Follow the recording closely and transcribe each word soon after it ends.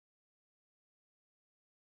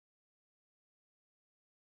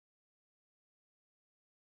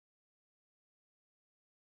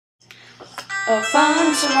A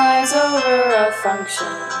function lies over a function,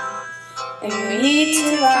 and we need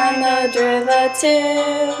to find the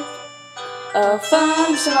derivative. A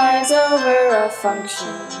function lies over a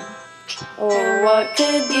function, or what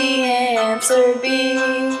could the answer be?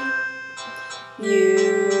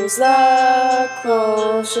 Use the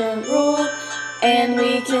quotient rule, and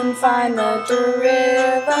we can find the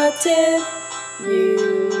derivative.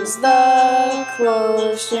 Use the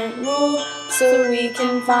quotient rule, so we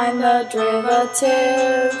can find the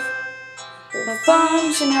derivative. The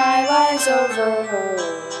function high lies over ho.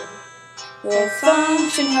 The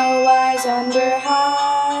function ho lies under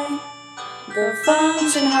high. The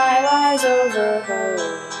function high lies over ho.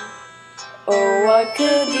 Oh, what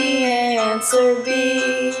could the answer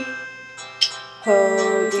be?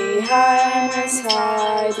 Ho dee high minus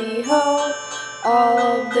high dee ho. All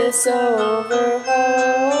of this over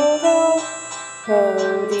ho ho.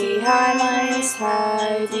 Ho dee high minus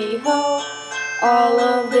high dee ho. All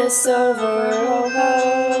of this over ho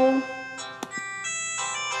ho.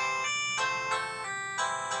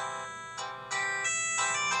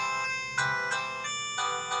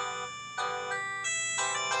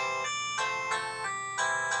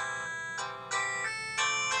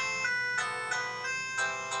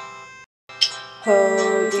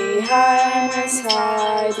 Ho dee high minus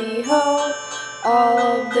high dee ho. All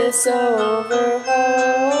of this over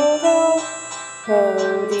ho ho.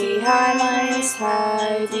 Ho dee high minus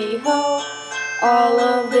high dee ho. All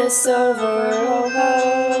of this over ho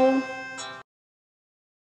ho.